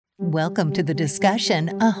Welcome to the discussion,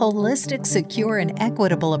 a holistic, secure, and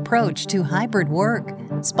equitable approach to hybrid work,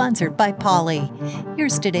 sponsored by Poly.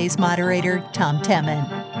 Here's today's moderator, Tom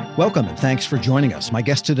Temin. Welcome and thanks for joining us. My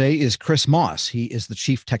guest today is Chris Moss. He is the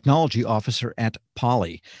Chief Technology Officer at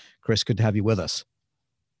Poly. Chris, good to have you with us.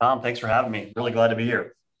 Tom, thanks for having me. Really glad to be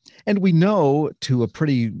here. And we know to a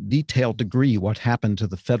pretty detailed degree what happened to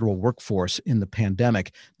the federal workforce in the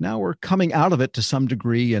pandemic. Now we're coming out of it to some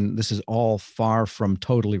degree, and this is all far from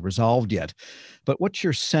totally resolved yet. But what's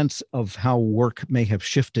your sense of how work may have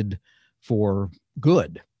shifted for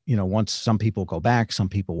good? You know, once some people go back, some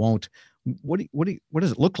people won't. What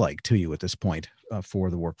does it look like to you at this point for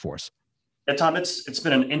the workforce? Yeah, Tom, it's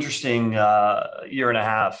been an interesting year and a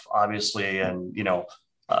half, obviously, and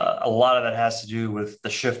a lot of that has to do with the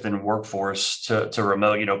shift in workforce to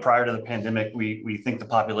remote. Prior to the pandemic, we think the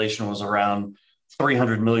population was around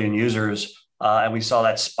 300 million users, and we saw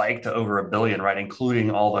that spike to over 1 billion, right,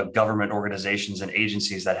 including all the government organizations and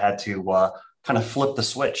agencies that had to kind of flip the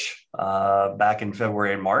switch back in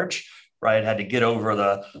February and March. Right, had to get over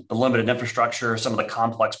the limited infrastructure, some of the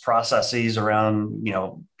complex processes around,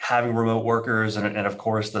 having remote workers, and of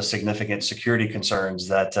course the significant security concerns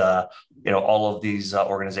that all of these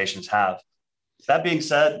organizations have. That being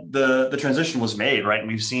said, the transition was made, right, and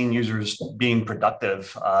we've seen users being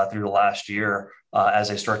productive through the last year as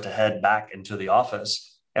they start to head back into the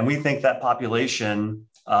office, and we think that population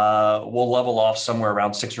will level off somewhere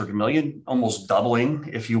around 600 million, almost doubling,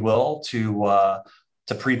 if you will, to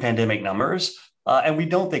pre-pandemic numbers. And we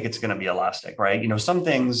don't think it's going to be elastic, right? Some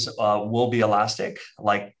things will be elastic,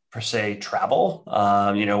 like per se travel,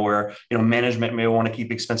 where, management may want to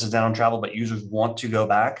keep expenses down on travel, but users want to go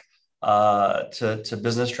back to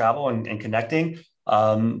business travel and connecting.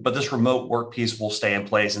 But this remote work piece will stay in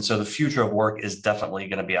place. And so the future of work is definitely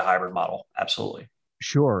going to be a hybrid model. Absolutely.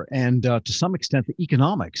 Sure. And to some extent, the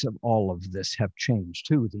economics of all of this have changed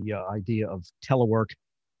too. The idea of telework.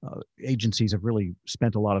 Agencies have really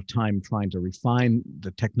spent a lot of time trying to refine the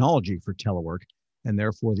technology for telework, and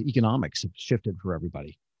therefore the economics have shifted for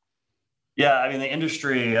everybody. Yeah, I mean, the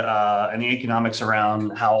industry and the economics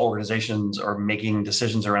around how organizations are making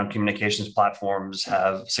decisions around communications platforms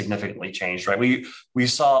have significantly changed, right? We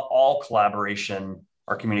saw all collaboration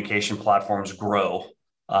or communication platforms grow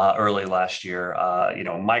early last year.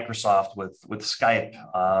 Microsoft with Skype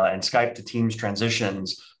and Skype to Teams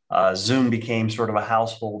transitions. Zoom became sort of a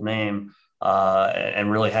household name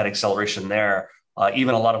and really had acceleration there.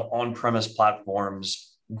 Even a lot of on-premise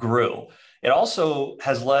platforms grew. It also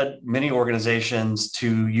has led many organizations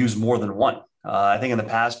to use more than one. I think in the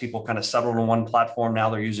past, people kind of settled on one platform. Now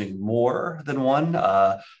they're using more than one,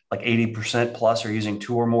 like 80% plus are using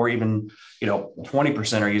 2 or more, even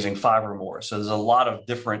 20% are using 5 or more. So there's a lot of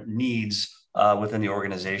different needs within the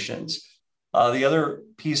organizations. The other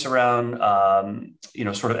piece around,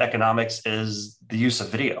 sort of economics is the use of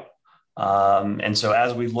video. And so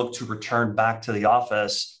as we look to return back to the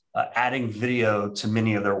office, adding video to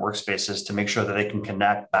many of their workspaces to make sure that they can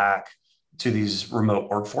connect back to these remote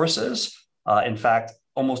workforces. In fact,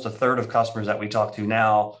 almost 1/3 of customers that we talk to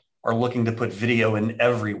now are looking to put video in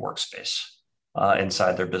every workspace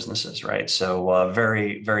inside their businesses, right? So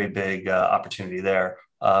very, very big opportunity there.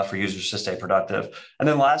 For users to stay productive. And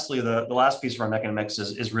then lastly, the last piece around economics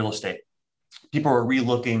is real estate. People are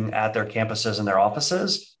re-looking at their campuses and their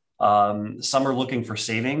offices. Some are looking for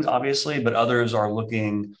savings, obviously, but others are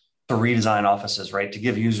looking to redesign offices, right? To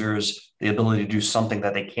give users the ability to do something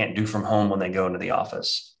that they can't do from home when they go into the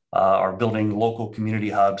office, or building local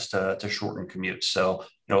community hubs to shorten commutes. So,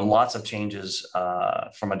 lots of changes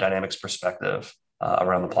from a dynamics perspective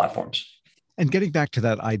around the platforms. And getting back to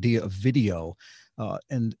that idea of video,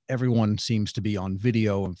 and everyone seems to be on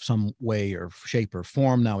video in some way or shape or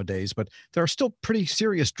form nowadays, but there are still pretty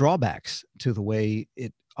serious drawbacks to the way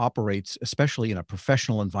it operates, especially in a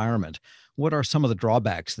professional environment. What are some of the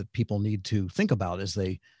drawbacks that people need to think about as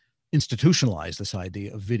they institutionalize this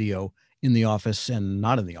idea of video in the office and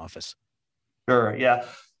not in the office? Sure. Yeah.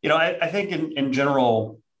 I think in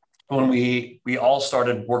general, when we all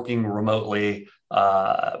started working remotely,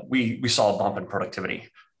 we saw a bump in productivity.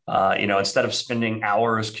 Instead of spending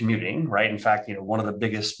hours commuting, right? In fact, one of the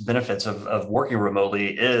biggest benefits of working remotely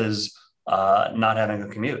is not having a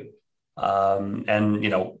commute.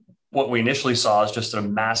 What we initially saw is just a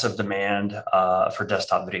massive demand for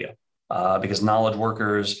desktop video because knowledge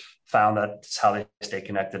workers found that's how they stay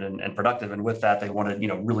connected and productive. And with that, they wanted,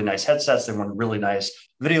 really nice headsets. They wanted really nice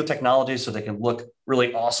video technology so they can look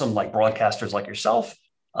really awesome like broadcasters like yourself.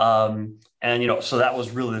 So that was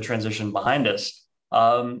really the transition behind us.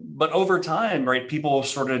 But over time, right, people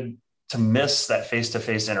started to miss that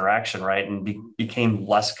face-to-face interaction, right, and became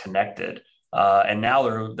less connected. And now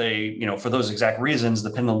for those exact reasons,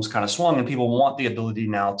 the pendulum's kind of swung, and people want the ability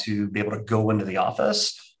now to be able to go into the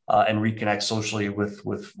office and reconnect socially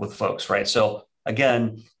with folks, right? So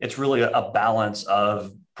again, it's really a balance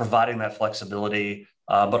of providing that flexibility,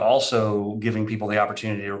 but also giving people the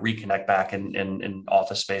opportunity to reconnect back in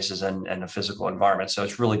office spaces and a physical environment. So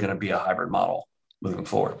it's really going to be a hybrid model moving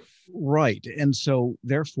forward. Right. And so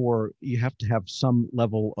therefore, you have to have some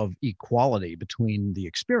level of equality between the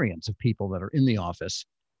experience of people that are in the office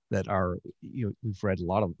that are, we've read a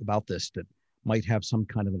lot about this, that might have some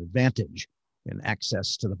kind of an advantage in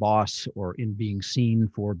access to the boss or in being seen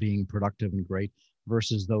for being productive and great,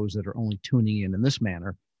 versus those that are only tuning in this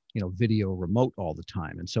manner, video remote all the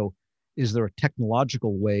time. And so is there a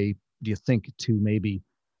technological way, do you think, to maybe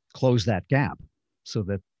close that gap so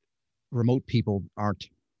that remote people aren't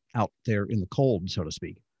out there in the cold, so to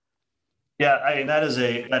speak? Yeah, I mean, that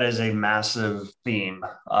is a massive theme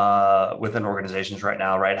within organizations right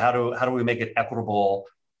now, right? How do we make it equitable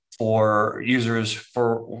for users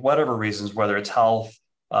for whatever reasons, whether it's health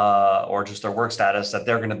or just their work status, that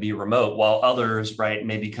they're going to be remote, while others, right,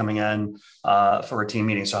 may be coming in for a team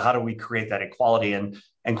meeting. So how do we create that equality? And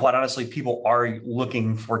quite honestly, people are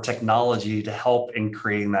looking for technology to help in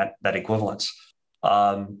creating that equivalence.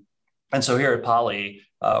 And so here at Poly,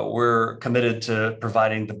 we're committed to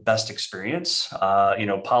providing the best experience.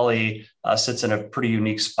 Poly sits in a pretty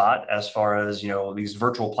unique spot as far as, these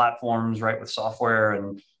virtual platforms, right, with software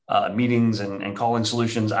and meetings and calling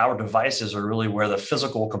solutions. Our devices are really where the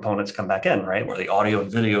physical components come back in, right, where the audio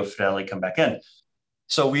and video fidelity come back in.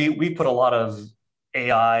 So we put a lot of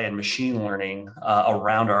AI and machine learning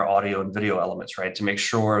around our audio and video elements, right, to make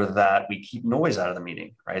sure that we keep noise out of the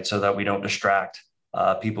meeting, right, so that we don't distract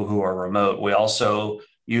people who are remote. We also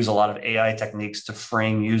use a lot of AI techniques to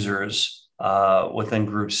frame users within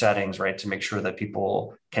group settings, right, to make sure that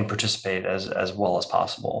people can participate as well as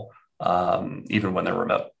possible, even when they're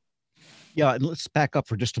remote. Yeah, and let's back up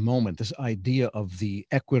for just a moment. This idea of the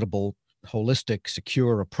equitable, holistic,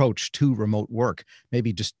 secure approach to remote work,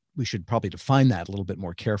 maybe just we should probably define that a little bit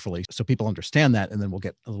more carefully so people understand that, and then we'll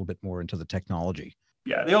get a little bit more into the technology.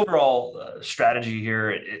 Yeah, the overall strategy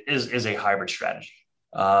here is a hybrid strategy.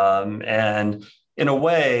 And in a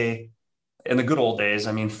way, in the good old days,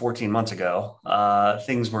 14 months ago,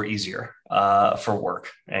 things were easier for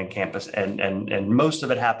work and campus, and most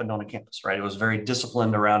of it happened on a campus, right? It was very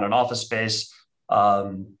disciplined around an office space,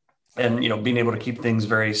 and being able to keep things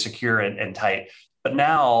very secure and tight. But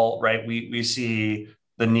now, right, we see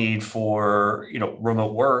the need for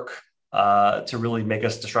remote work to really make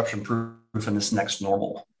us disruption proof in this next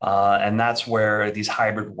normal. And that's where these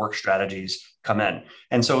hybrid work strategies come in.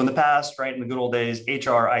 And so in the past, right, in the good old days,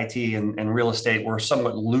 HR, IT, and real estate were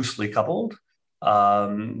somewhat loosely coupled,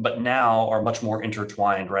 but now are much more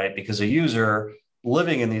intertwined, right? Because a user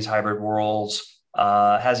living in these hybrid worlds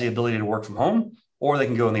has the ability to work from home, or they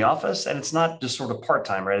can go in the office, and it's not just sort of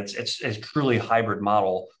part-time, right? It's truly a hybrid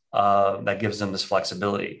model that gives them this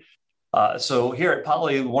flexibility. So here at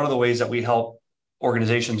Poly, one of the ways that we help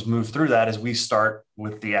organizations move through that is we start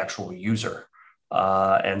with the actual user.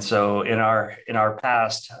 And so in our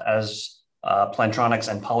past, as Plantronics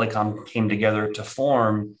and Polycom came together to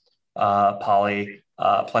form Poly,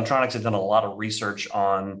 Plantronics had done a lot of research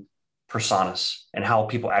on personas and how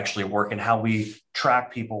people actually work and how we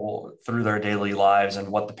track people through their daily lives and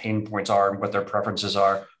what the pain points are and what their preferences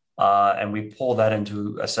are. And we pull that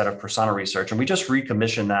into a set of persona research. And we just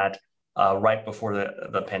recommissioned that right before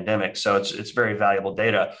the pandemic. So it's very valuable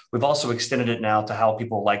data. We've also extended it now to how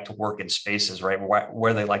people like to work in spaces, right,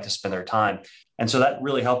 where they like to spend their time. And so that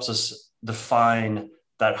really helps us define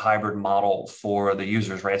that hybrid model for the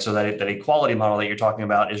users, right? So that equality model that you're talking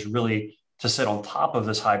about is really to sit on top of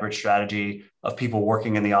this hybrid strategy of people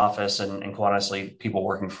working in the office and quite honestly, people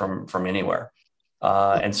working from anywhere.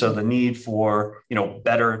 And so the need for,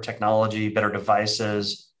 better technology, better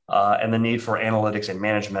devices, and the need for analytics and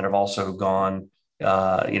management have also gone,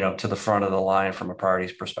 to the front of the line from a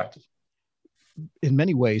priorities perspective. In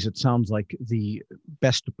many ways, it sounds like the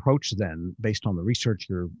best approach then, based on the research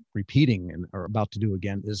you're repeating and are about to do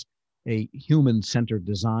again, is a human-centered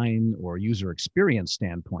design or user experience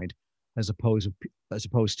standpoint, as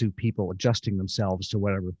opposed to people adjusting themselves to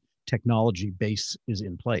whatever technology base is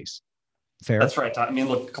in place. Fair? That's right.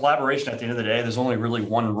 Look, collaboration at the end of the day, there's only really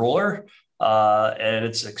one ruler, and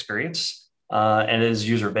it's experience, and it is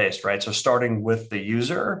user-based, right? So starting with the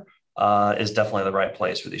user is definitely the right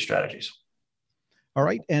place for these strategies. All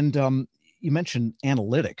right. And you mentioned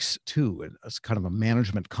analytics too, as kind of a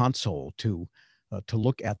management console to to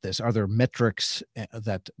look at this? Are there metrics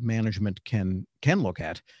that management can look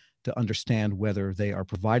at to understand whether they are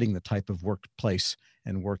providing the type of workplace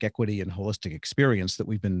and work equity and holistic experience that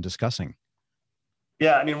we've been discussing?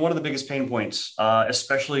 Yeah, I mean, one of the biggest pain points,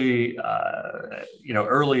 especially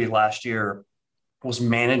early last year, was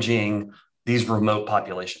managing these remote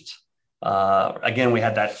populations. Again, we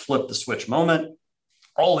had that flip the switch moment.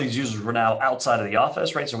 All these users were now outside of the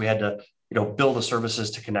office, right? So we had to, build the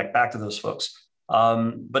services to connect back to those folks.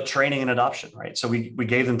 But training and adoption, right? So we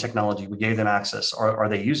gave them technology, we gave them access. Are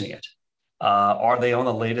they using it? Are they on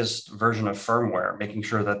the latest version of firmware, making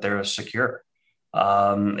sure that they're secure?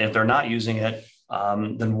 If they're not using it,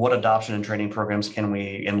 then what adoption and training programs can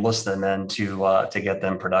we enlist them in to get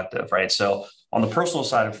them productive, right? So on the personal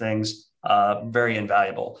side of things, very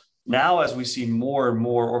invaluable. Now, as we see more and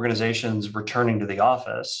more organizations returning to the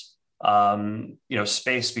office,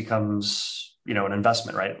 space becomes, an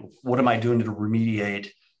investment, right? What am I doing to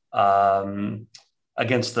remediate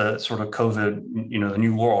against the sort of COVID, the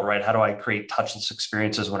new world, right? How do I create touchless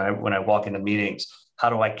experiences when I walk into meetings? How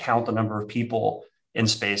do I count the number of people in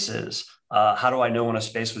spaces? How do I know when a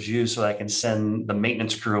space was used so that I can send the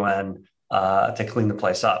maintenance crew in to clean the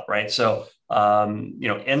place up, right? So,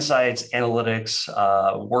 insights, analytics,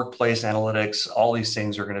 workplace analytics, all these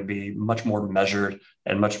things are going to be much more measured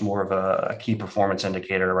and much more of a key performance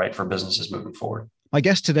indicator, right, for businesses moving forward. My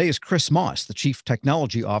guest today is Chris Moss, the Chief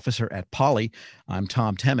Technology Officer at Poly. I'm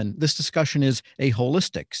Tom Temin. This discussion is a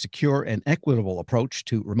holistic, secure, and equitable approach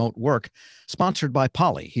to remote work, sponsored by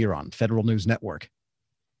Poly here on Federal News Network.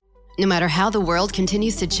 No matter how the world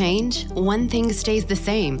continues to change, one thing stays the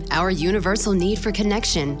same: our universal need for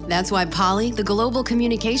connection. That's why Poly, the global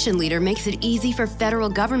communication leader, makes it easy for federal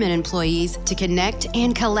government employees to connect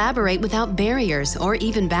and collaborate without barriers or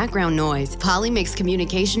even background noise. Poly makes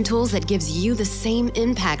communication tools that gives you the same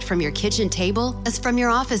impact from your kitchen table as from your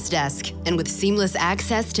office desk. And with seamless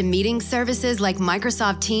access to meeting services like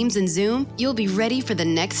Microsoft Teams and Zoom, you'll be ready for the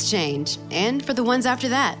next change and for the ones after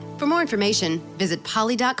that. For more information, visit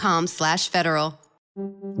poly.com/federal.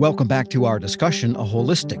 Welcome back to our discussion, a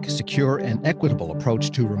holistic, secure, and equitable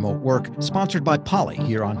approach to remote work, sponsored by Poly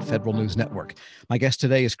here on Federal News Network. My guest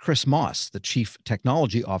today is Chris Moss, the Chief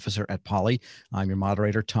Technology Officer at Poly. I'm your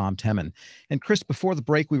moderator, Tom Temin. And Chris, before the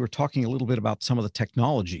break, we were talking a little bit about some of the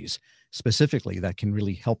technologies specifically that can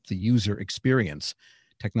really help the user experience.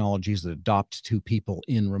 Technologies that adopt to people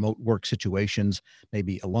in remote work situations,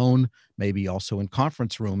 maybe alone, maybe also in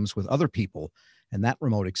conference rooms with other people. And that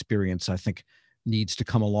remote experience, I think, needs to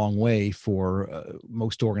come a long way for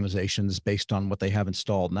most organizations based on what they have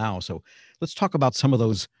installed now. So let's talk about some of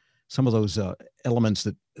those elements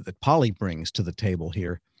that Poly brings to the table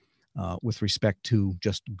here with respect to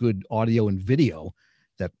just good audio and video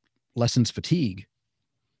that lessens fatigue.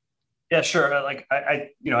 Yeah, sure. I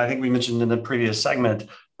think we mentioned in the previous segment,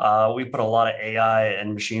 we put a lot of AI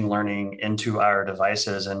and machine learning into our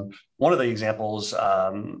devices. And one of the examples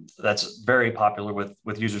that's very popular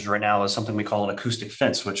with users right now is something we call an acoustic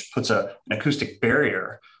fence, which puts an acoustic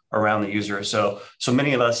barrier around the user. So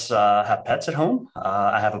many of us have pets at home.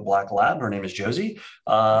 I have a black lab. Her name is Josie,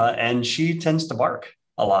 and she tends to bark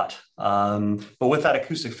a lot. But with that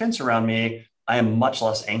acoustic fence around me, I am much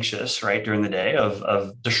less anxious, right, during the day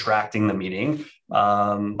of distracting the meeting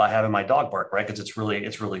by having my dog bark, right, because it's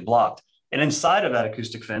really blocked. And inside of that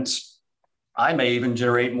acoustic fence, I may even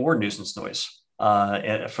generate more nuisance noise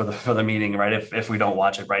for the meeting, right, if we don't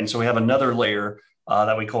watch it, right. And so we have another layer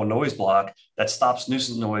that we call noise block that stops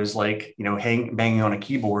nuisance noise, like banging on a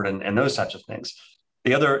keyboard and those types of things.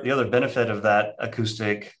 The other benefit of that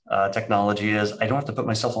acoustic technology is I don't have to put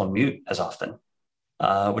myself on mute as often,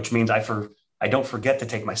 which means I don't forget to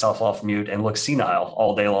take myself off mute and look senile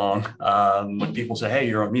all day long when people say, hey,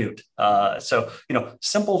 you're on mute. So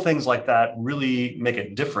simple things like that really make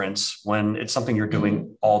a difference when it's something you're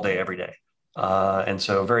doing all day, every day. And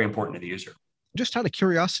so very important to the user. Just out of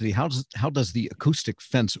curiosity, how does the acoustic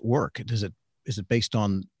fence work? Is it based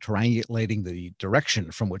on triangulating the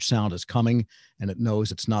direction from which sound is coming and it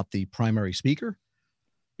knows it's not the primary speaker?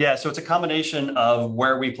 Yeah, so it's a combination of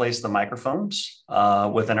where we place the microphones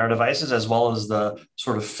within our devices, as well as the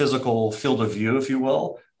sort of physical field of view, if you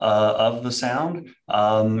will, of the sound.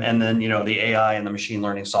 And then, the AI and the machine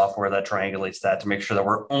learning software that triangulates that to make sure that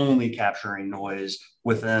we're only capturing noise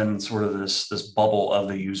within sort of this bubble of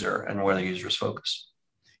the user and where the user is focused.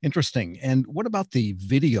 Interesting. And what about the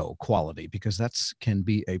video quality? Because can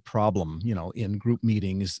be a problem, in group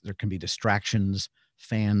meetings. There can be distractions,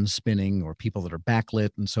 fans spinning, or people that are backlit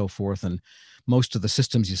and so forth. And most of the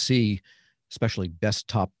systems you see, especially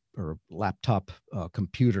desktop or laptop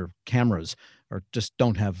computer cameras or just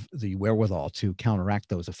don't have the wherewithal to counteract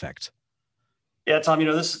those effects. Yeah, Tom,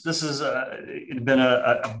 this has been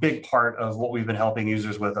a big part of what we've been helping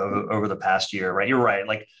users with over the past year, right? You're right.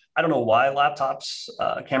 Like, I don't know why laptops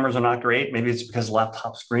cameras are not great. Maybe it's because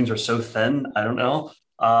laptop screens are so thin. I don't know.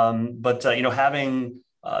 But having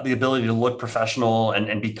the ability to look professional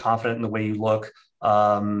and be confident in the way you look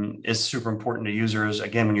is super important to users.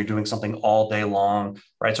 Again, when you're doing something all day long,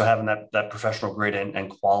 right? So having that professional grade and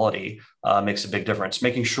quality makes a big difference.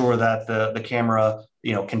 Making sure that the camera,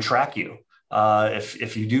 can track you.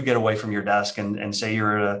 If you do get away from your desk and say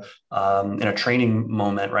you're at in a training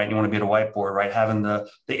moment, right, and you want to be at a whiteboard, right, having the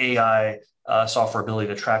AI software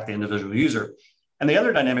ability to track the individual user. And the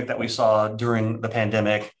other dynamic that we saw during the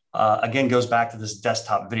pandemic, again, goes back to this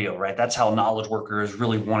desktop video, right? That's how knowledge workers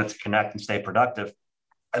really wanted to connect and stay productive.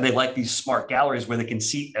 And they like these smart galleries where they can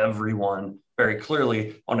see everyone very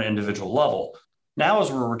clearly on an individual level. Now,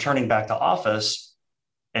 as we're returning back to office,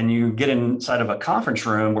 and you get inside of a conference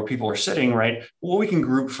room where people are sitting, right? Well, we can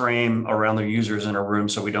group frame around their users in a room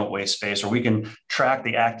so we don't waste space, or we can track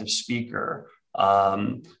the active speaker.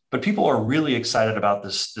 But people are really excited about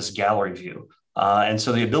this gallery view. And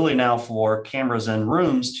so the ability now for cameras in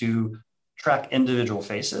rooms to track individual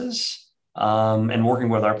faces and working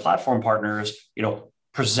with our platform partners,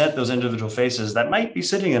 present those individual faces that might be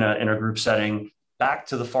sitting in a group setting back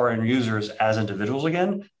to the far end users as individuals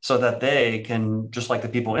again, so that they can, just like the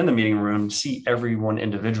people in the meeting room, see everyone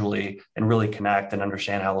individually and really connect and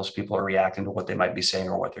understand how those people are reacting to what they might be saying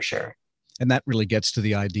or what they're sharing. And that really gets to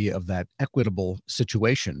the idea of that equitable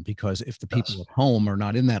situation, because if the people at home are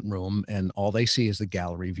not in that room and all they see is the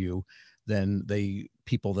gallery view, then the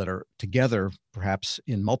people that are together, perhaps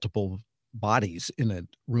in multiple bodies in a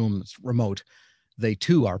room that's remote, they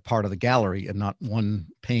too are part of the gallery and not one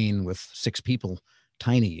pane with 6 people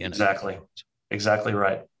tiny in it. Exactly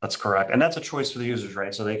right. That's correct. And that's a choice for the users,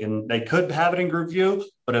 right? So they could have it in group view,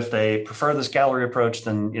 but if they prefer this gallery approach,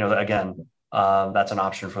 then, again, that's an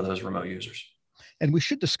option for those remote users. And we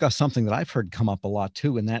should discuss something that I've heard come up a lot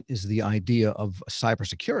too, and that is the idea of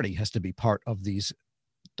cybersecurity has to be part of these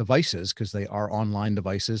devices, because they are online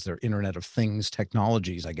devices. They're Internet of Things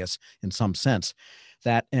technologies, I guess, in some sense.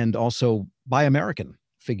 That, and also Buy American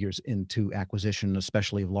figures into acquisition,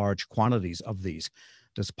 especially of large quantities of these.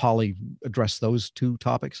 Does Polly address those two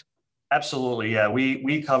topics? Absolutely. Yeah.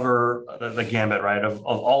 We cover the gambit, right, of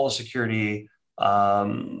all the security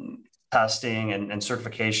testing and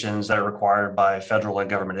certifications that are required by federal and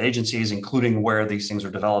government agencies, including where these things are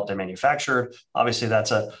developed and manufactured. Obviously, that's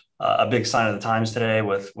a big sign of the times today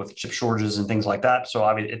with chip shortages and things like that. So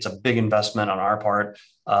it's a big investment on our part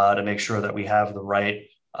to make sure that we have the right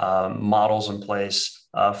models in place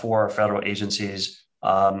for our federal agencies.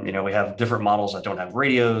 We have different models that don't have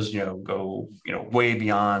radios, go way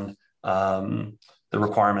beyond the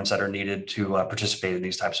requirements that are needed to participate in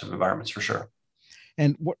these types of environments, for sure.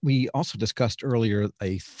 And what we also discussed earlier,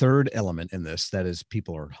 a third element in this, that is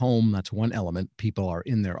people are at home, that's one element. People are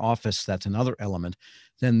in their office, that's another element.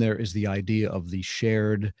 Then there is the idea of the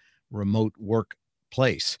shared remote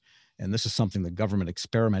workplace. And this is something the government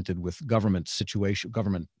experimented with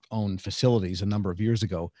government-owned facilities a number of years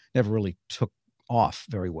ago, never really took off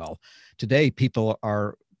very well. Today, people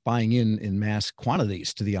are buying in mass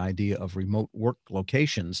quantities to the idea of remote work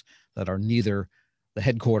locations that are neither the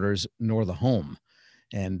headquarters nor the home.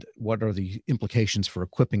 And what are the implications for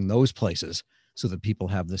equipping those places so that people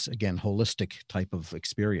have this, again, holistic type of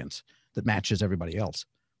experience that matches everybody else?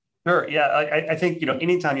 Sure. Yeah. I think,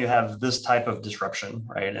 anytime you have this type of disruption,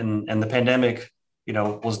 right, and the pandemic,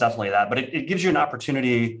 was definitely that, but it gives you an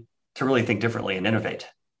opportunity to really think differently and innovate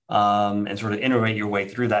and sort of innovate your way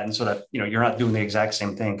through that. And so that, you're not doing the exact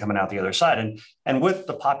same thing coming out the other side. And with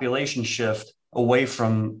the population shift away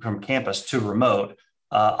from campus to remote,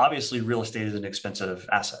 obviously, real estate is an expensive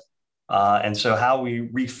asset. And so how we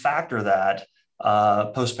refactor that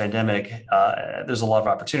post-pandemic, there's a lot of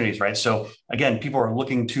opportunities, right? So again, people are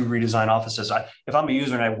looking to redesign offices. If I'm a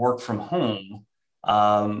user and I work from home,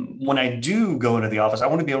 when I do go into the office, I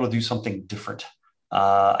want to be able to do something different.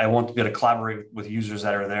 I want to be able to collaborate with users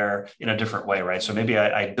that are there in a different way, right? So maybe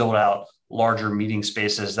I build out larger meeting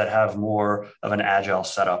spaces that have more of an agile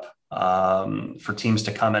setup for teams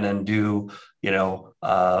to come in and do,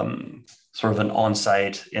 sort of an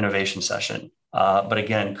on-site innovation session. But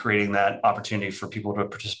again, creating that opportunity for people to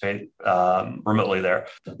participate remotely there.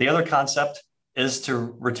 The other concept is to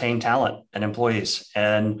retain talent and employees.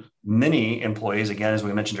 And many employees, again, as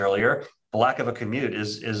we mentioned earlier, the lack of a commute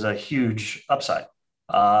is a huge upside.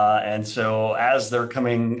 And so as they're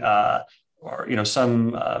coming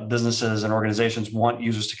some businesses and organizations want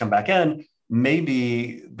users to come back in,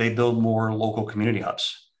 maybe they build more local community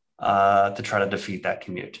hubs to try to defeat that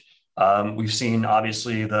commute. We've seen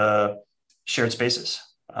obviously the shared spaces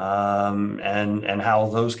and how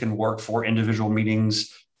those can work for individual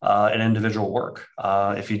meetings and individual work.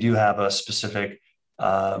 If you do have a specific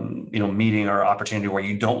meeting or opportunity where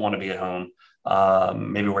you don't want to be at home,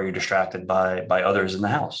 maybe where you're distracted by others in the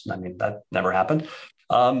house. I mean, that never happened.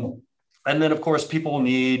 And then, of course, people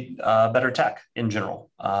need better tech in general,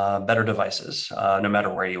 better devices, no matter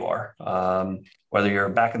where you are. Whether you're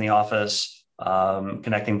back in the office,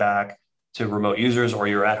 connecting back to remote users, or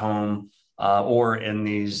you're at home, or in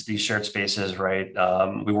these shared spaces, right?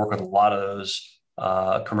 We work with a lot of those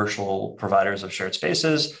commercial providers of shared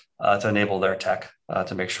spaces to enable their tech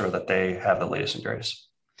to make sure that they have the latest and greatest.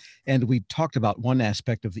 And we talked about one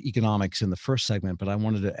aspect of the economics in the first segment, but I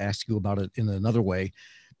wanted to ask you about it in another way,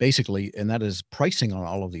 basically, and that is pricing on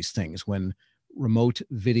all of these things. When remote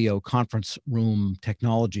video conference room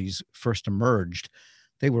technologies first emerged,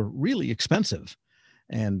 they were really expensive,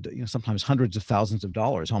 and sometimes hundreds of thousands of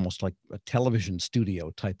dollars, almost like a television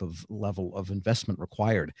studio type of level of investment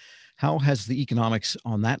required. How has the economics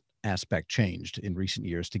on that aspect changed in recent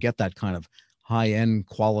years to get that kind of high-end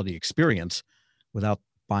quality experience without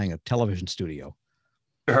buying a television studio?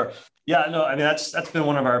 Sure. Yeah, no, I mean, that's been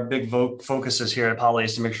one of our big focuses here at Poly,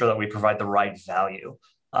 is to make sure that we provide the right value.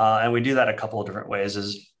 And we do that a couple of different ways.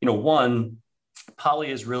 One,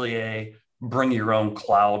 Poly is really a bring your own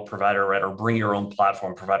cloud provider, right? Or bring your own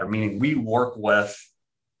platform provider, meaning we work with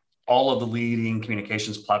all of the leading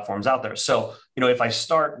communications platforms out there. So, if I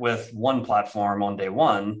start with one platform on day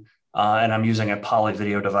one, and I'm using a Poly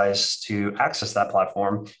video device to access that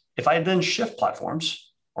platform, if I then shift platforms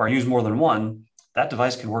or use more than one, that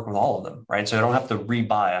device can work with all of them, right? So I don't have to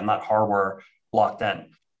rebuy. I'm not hardware locked in.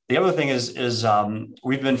 The other thing is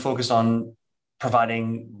we've been focused on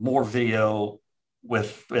providing more video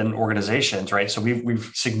within organizations, right? So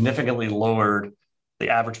we've significantly lowered the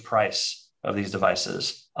average price of these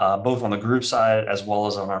devices, both on the group side as well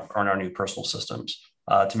as on our new personal systems,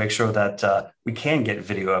 to make sure that we can get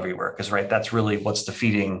video everywhere. Because that's really what's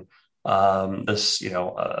defeating this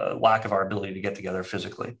lack of our ability to get together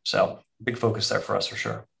physically. So big focus there for us, for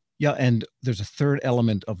sure. Yeah, and there's a third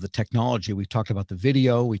element of the technology. We talked about the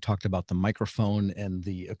video, we talked about the microphone and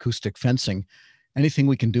the acoustic fencing. Anything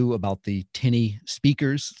we can do about the tinny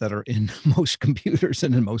speakers that are in most computers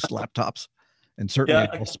and in most laptops, and certainly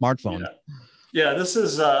most smartphones? Yeah, this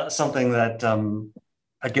is something that,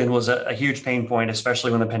 again, was a huge pain point,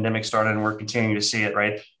 especially when the pandemic started, and we're continuing to see it,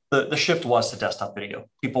 right? The shift was to desktop video.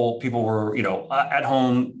 People were, at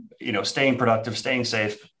home, staying productive, staying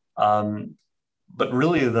safe. But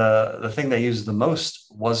really the thing they used the most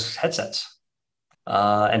was headsets.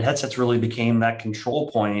 And headsets really became that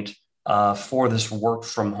control point for this work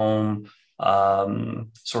from home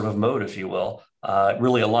sort of mode, if you will. It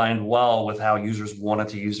really aligned well with how users wanted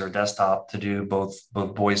to use their desktop to do both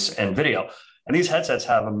voice and video. And these headsets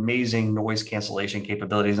have amazing noise cancellation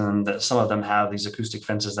capabilities, and some of them have these acoustic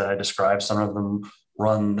fences that I described. Some of them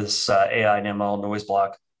run this AI and ML noise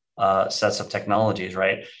block sets of technologies,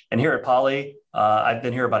 right? And here at Poly, I've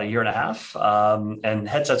been here about a year and a half, and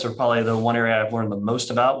headsets are probably the one area I've learned the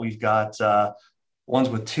most about. We've got ones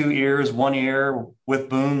with 2 ears, 1 ear, with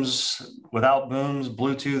booms, without booms,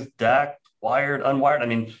 Bluetooth, DAC, wired, unwired. I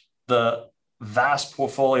mean, the vast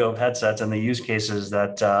portfolio of headsets and the use cases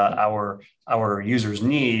that our users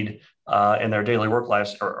need in their daily work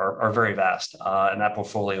lives are very vast. And that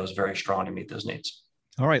portfolio is very strong to meet those needs.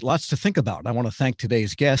 All right, lots to think about. I want to thank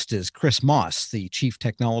today's guest is Chris Moss, the Chief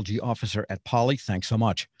Technology Officer at Poly. Thanks so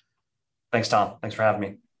much. Thanks, Tom. Thanks for having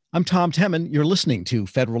me. I'm Tom Temin. You're listening to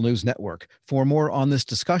Federal News Network. For more on this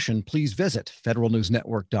discussion, please visit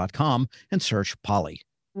federalnewsnetwork.com and search Poly.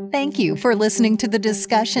 Thank you for listening to the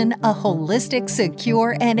discussion, A Holistic,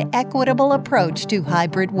 Secure, and Equitable Approach to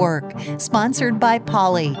Hybrid Work, sponsored by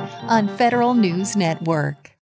Poly on Federal News Network.